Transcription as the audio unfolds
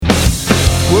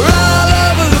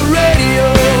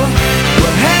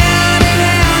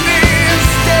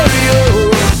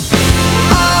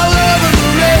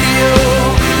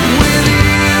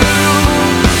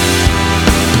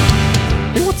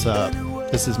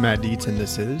Matt Dietz, and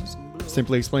this is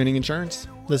Simply Explaining Insurance.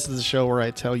 This is the show where I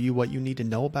tell you what you need to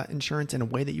know about insurance in a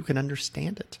way that you can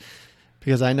understand it.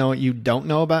 Because I know what you don't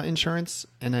know about insurance,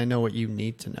 and I know what you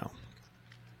need to know.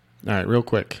 All right, real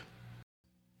quick.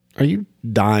 Are you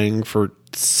dying for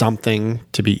something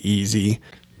to be easy?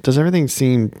 Does everything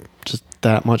seem just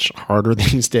that much harder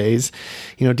these days?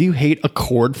 You know, do you hate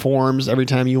accord forms every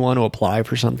time you want to apply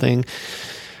for something?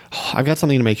 I've got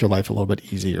something to make your life a little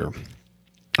bit easier.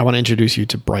 I want to introduce you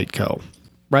to Brightco.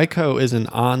 Brightco is an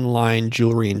online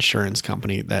jewelry insurance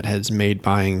company that has made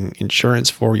buying insurance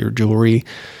for your jewelry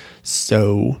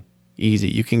so easy.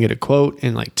 You can get a quote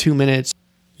in like 2 minutes.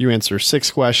 You answer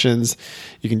 6 questions.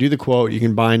 You can do the quote. You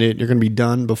can bind it. You're going to be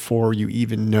done before you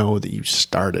even know that you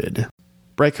started.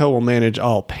 Brightco will manage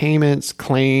all payments,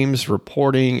 claims,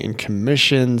 reporting, and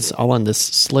commissions all on this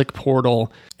slick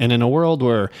portal. And in a world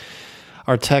where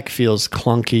our tech feels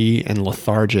clunky and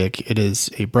lethargic, it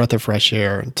is a breath of fresh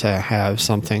air to have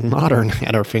something modern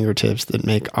at our fingertips that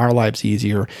make our lives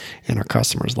easier and our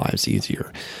customers' lives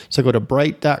easier. So go to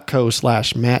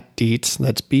bright.co/Matt Dietz.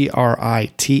 That's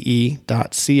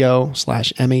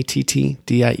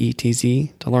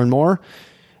brite.co/MATTDIETZ to learn more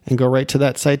and go right to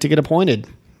that site to get appointed.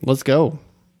 Let's go.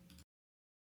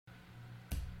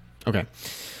 Okay.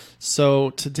 So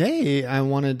today I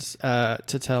wanted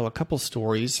to tell a couple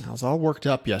stories. I was all worked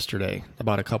up yesterday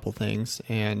about a couple things,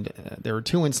 and there were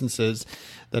 2 instances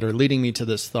that are leading me to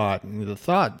this thought. And the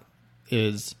thought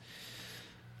is,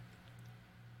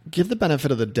 give the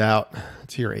benefit of the doubt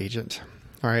to your agent.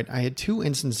 All right. I had 2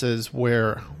 instances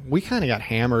where we kind of got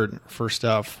hammered for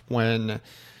stuff when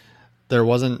there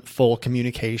wasn't full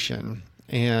communication,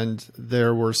 and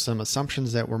there were some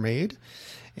assumptions that were made,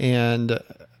 and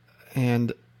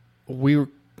we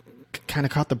kind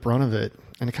of caught the brunt of it,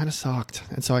 and it kind of sucked.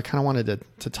 And so I kind of wanted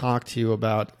to talk to you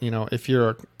about, if you're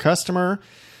a customer,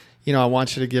 I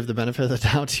want you to give the benefit of the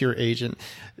doubt to your agent.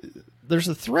 There's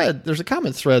a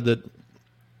common thread that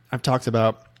I've talked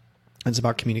about. It's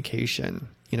about communication.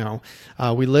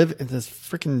 We live in this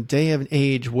freaking day of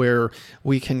age where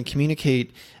we can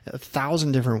communicate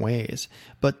 1,000 different ways,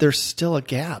 but there's still a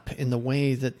gap in the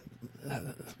way that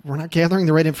we're not gathering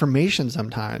the right information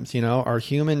sometimes. Our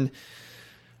human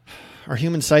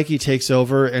psyche takes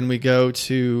over, and we go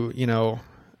to,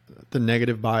 the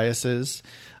negative biases,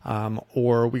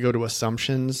 or we go to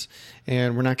assumptions,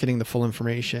 and we're not getting the full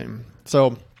information.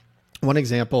 So one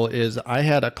example is I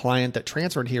had a client that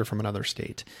transferred here from another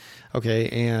state. Okay.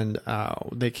 And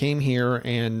they came here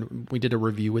and we did a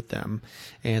review with them,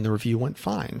 and the review went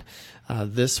fine.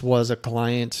 This was a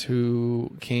client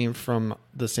who came from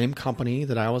the same company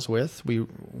that I was with.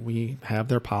 We have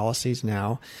their policies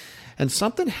now. And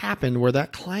something happened where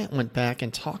that client went back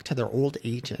and talked to their old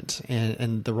agent,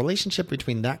 and the relationship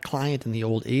between that client and the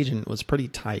old agent was pretty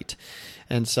tight.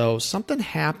 And so something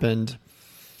happened,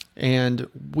 and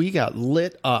we got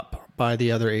lit up by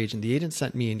the other agent. The agent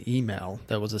sent me an email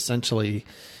that was essentially,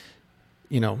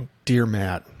 Dear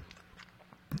Matt,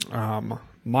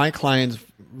 my client's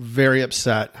very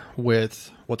upset with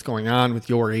what's going on with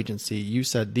your agency. You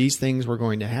said these things were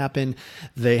going to happen.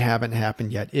 They haven't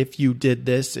happened yet. If you did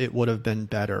this, it would have been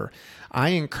better. I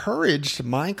encouraged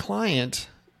my client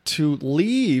to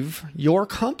leave your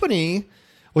company,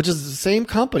 which is the same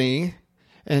company,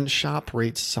 and shop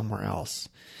rates somewhere else.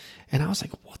 And I was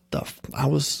like, I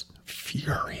was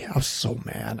furious. I was so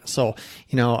mad. So,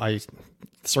 I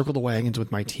circled the wagons with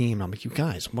my team. I'm like, you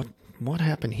guys, what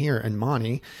happened here? And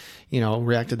Monty,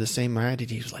 reacted the same way I did.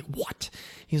 He was like, what?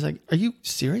 He's like, are you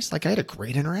serious? Like, I had a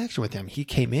great interaction with him. He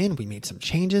came in, we made some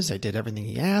changes. I did everything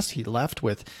he asked. He left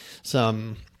with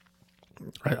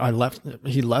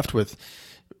he left with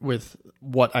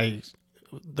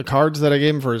the cards that I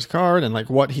gave him for his card, and like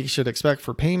what he should expect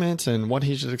for payments and what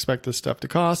he should expect this stuff to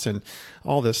cost and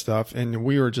all this stuff. And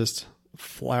we were just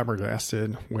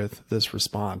flabbergasted with this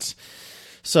response.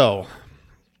 So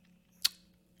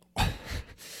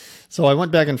I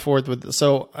went back and forth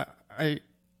I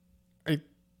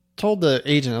told the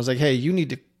agent, I was like, hey,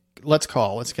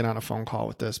 let's get on a phone call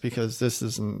with this, because this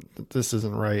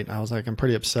isn't right. I was like, I'm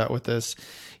pretty upset with this.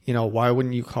 Why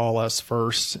wouldn't you call us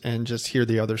first and just hear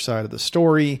the other side of the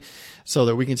story so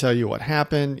that we can tell you what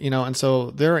happened? And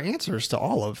so there are answers to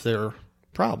all of their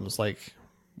problems. Like,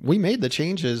 we made the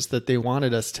changes that they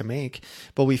wanted us to make,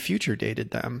 but we future dated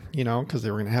them, because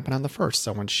they were going to happen on the 1st.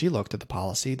 So when she looked at the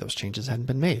policy, those changes hadn't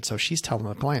been made. So she's telling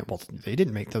the client, well, they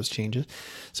didn't make those changes.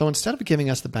 So instead of giving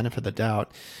us the benefit of the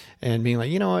doubt and being like,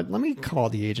 you know what, let me call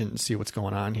the agent and see what's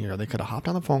going on here. They could have hopped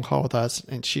on the phone call with us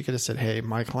and she could have said, hey,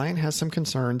 my client has some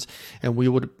concerns, and we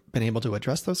would have been able to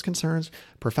address those concerns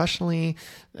professionally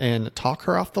and talk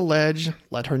her off the ledge,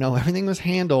 let her know everything was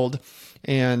handled.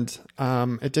 And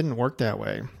it didn't work that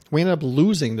way. We ended up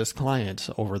losing this client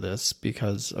over this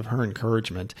because of her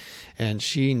encouragement, and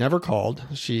she never called.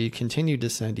 She continued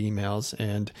to send emails,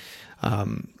 and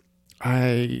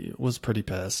I was pretty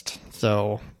pissed.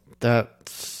 So that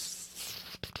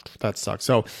sucks.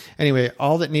 So anyway,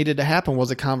 all that needed to happen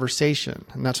was a conversation,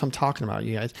 and that's what I'm talking about,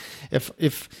 you guys.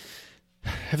 If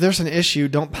there's an issue,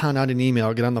 don't pound out an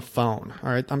email, get on the phone. All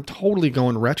right. I'm totally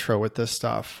going retro with this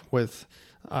stuff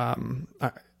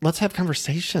let's have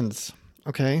conversations.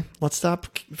 Okay. Let's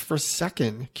stop for a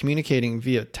second communicating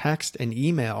via text and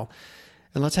email,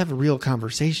 and let's have real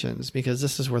conversations, because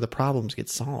this is where the problems get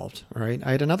solved. All right.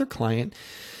 I had another client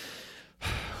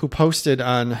who posted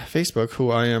on Facebook,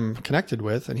 who I am connected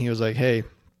with, and he was like, hey,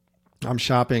 I'm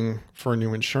shopping for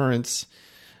new insurance.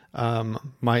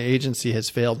 My agency has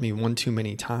failed me one too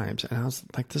many times. And I was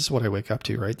like, this is what I wake up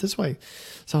to, right? This way.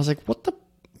 So I was like, what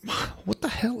the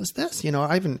hell is this?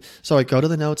 So I go to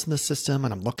the notes in the system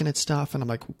and I'm looking at stuff, and I'm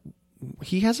like,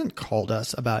 he hasn't called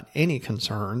us about any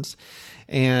concerns.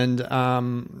 And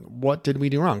what did we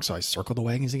do wrong? So I circled the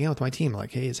wagons again with my team.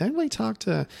 Like, hey, has anybody talked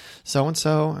to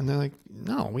so-and-so? And they're like,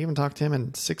 no, we haven't talked to him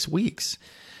in 6 weeks.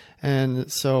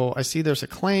 And so I see there's a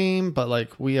claim, but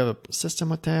like we have a system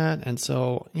with that. And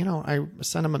so, I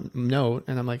sent him a note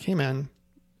and I'm like, hey man,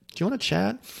 do you want to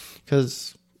chat?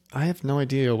 Because I have no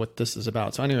idea what this is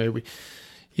about. So anyway,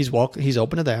 he's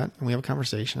open to that, and we have a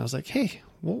conversation. I was like, hey,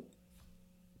 well,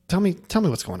 tell me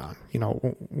what's going on.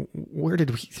 Where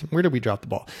did we drop the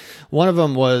ball? One of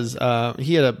them was,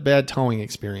 he had a bad towing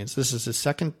experience. This is his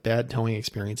second bad towing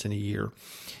experience in a year.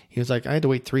 He was like, I had to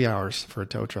wait 3 hours for a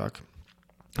tow truck.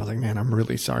 I was like, man, I'm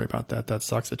really sorry about that. That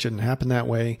sucks. It shouldn't happen that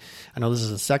way. I know this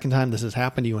is the second time this has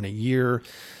happened to you in a year.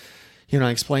 I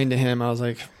explained to him, I was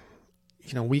like,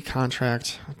 we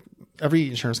contract, every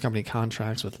insurance company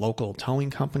contracts with local towing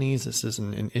companies. This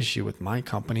isn't an issue with my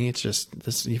company. It's just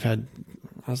this,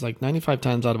 I was like, 95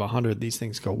 times out of 100, these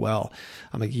things go well.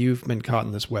 I'm like, you've been caught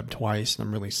in this web twice, and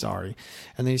I'm really sorry.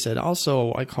 And then he said,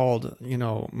 also, I called,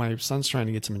 my son's trying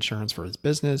to get some insurance for his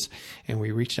business, and we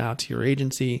reached out to your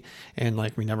agency, and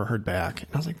like, we never heard back. And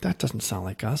I was like, that doesn't sound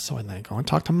like us. So I go and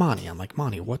talk to Monty. I'm like,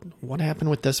 Monty, what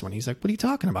happened with this one? He's like, what are you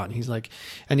talking about? And he's like,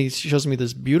 and he shows me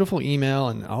this beautiful email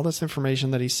and all this information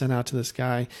that he sent out to this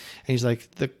guy. And he's like,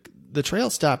 the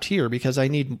trail stopped here because I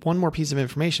need one more piece of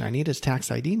information. I need his tax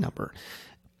ID number.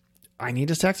 I need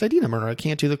his tax ID number, or I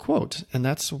can't do the quote. And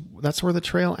that's where the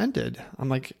trail ended. I'm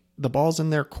like, the ball's in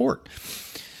their court.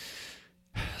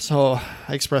 So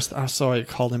I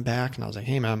called him back and I was like,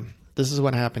 hey man, this is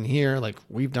what happened here. Like,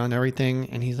 we've done everything.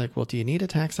 And he's like, well, do you need a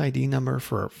tax ID number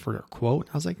for a quote?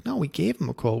 I was like, no, we gave him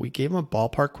a quote. We gave him a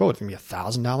ballpark quote. It's going to be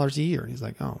 $1,000 a year. And he's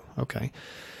like, oh, okay.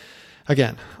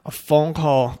 Again, a phone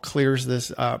call clears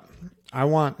this up. I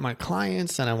want my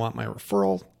clients and I want my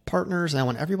referral partners and I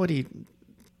want everybody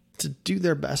to do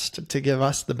their best to give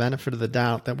us the benefit of the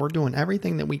doubt that we're doing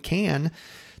everything that we can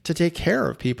to take care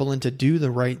of people and to do the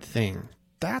right thing.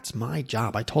 That's my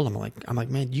job. I told him, I'm like,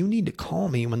 man, you need to call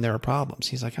me when there are problems.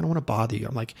 He's like, I don't want to bother you.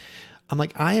 I'm like,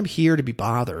 I am here to be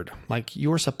bothered. Like,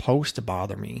 you're supposed to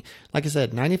bother me. Like I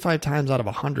said, 95 times out of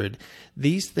 100,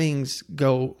 these things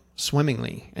go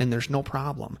swimmingly and there's no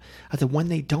problem. I said, when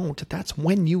they don't, that's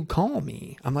when you call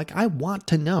me. I'm like, I want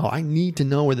to know. I need to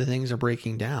know where the things are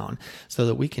breaking down so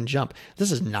that we can jump.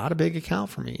 This is not a big account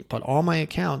for me, but all my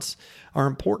accounts are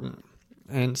important.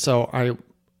 And so I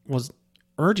was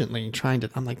urgently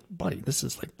I'm like, buddy, this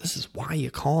is why you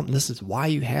call me. This is why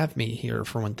you have me here,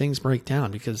 for when things break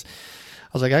down. Because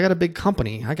I was like, I got a big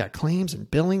company. I got claims and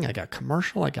billing. I got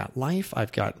commercial. I got life.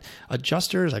 I've got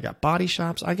adjusters. I got body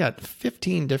shops. I got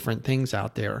 15 different things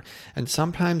out there. And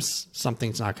sometimes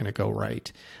something's not going to go right.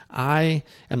 I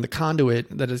am the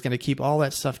conduit that is going to keep all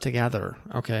that stuff together.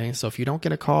 Okay. So if you don't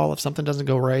get a call, if something doesn't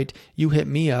go right, you hit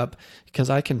me up, because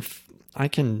I can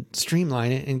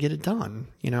streamline it and get it done,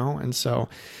 And so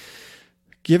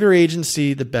give your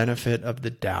agency the benefit of the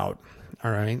doubt.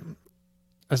 All right.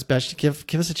 Especially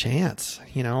give us a chance,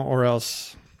 or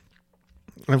else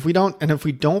if we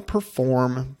don't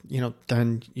perform,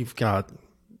 then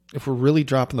if we're really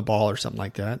dropping the ball or something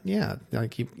like that, yeah,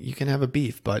 like you can have a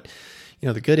beef, but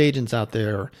the good agents out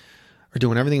there are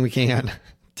doing everything we can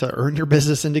to earn your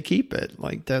business and to keep it.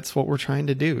 Like, that's what we're trying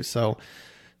to do. So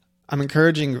I'm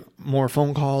encouraging more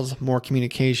phone calls, more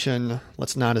communication.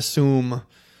 Let's not assume.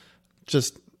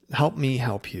 Just help me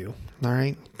help you. All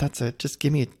right. That's it. Just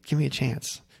give me a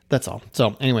chance. That's all.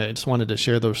 So anyway, I just wanted to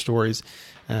share those stories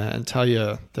and tell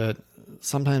you that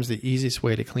sometimes the easiest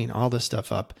way to clean all this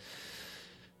stuff up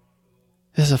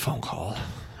is a phone call.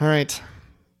 All right.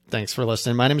 Thanks for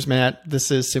listening. My name is Matt.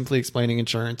 This is Simply Explaining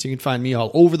Insurance. You can find me all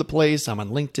over the place. I'm on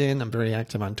LinkedIn. I'm very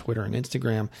active on Twitter and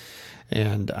Instagram.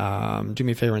 And do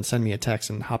me a favor and send me a text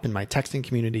and hop in my texting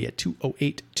community at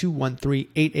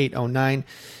 208-213-8809.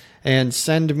 And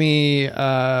send me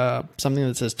something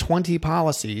that says 20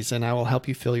 policies, and I will help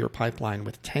you fill your pipeline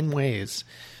with 10 ways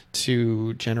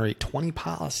to generate 20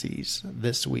 policies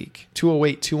this week.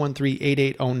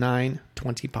 208-213-8809,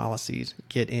 20 policies.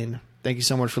 Get in. Thank you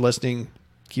so much for listening.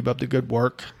 Keep up the good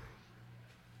work.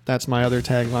 That's my other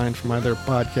tagline for my other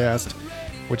podcast,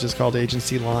 which is called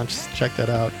Agency Launch. Check that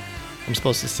out. I'm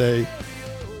supposed to say,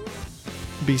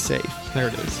 be safe. There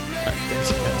it is. All right,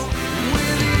 thanks, guys.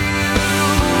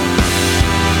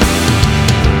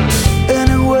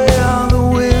 Anywhere the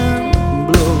wind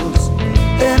blows,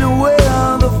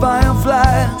 anywhere the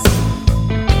fireflies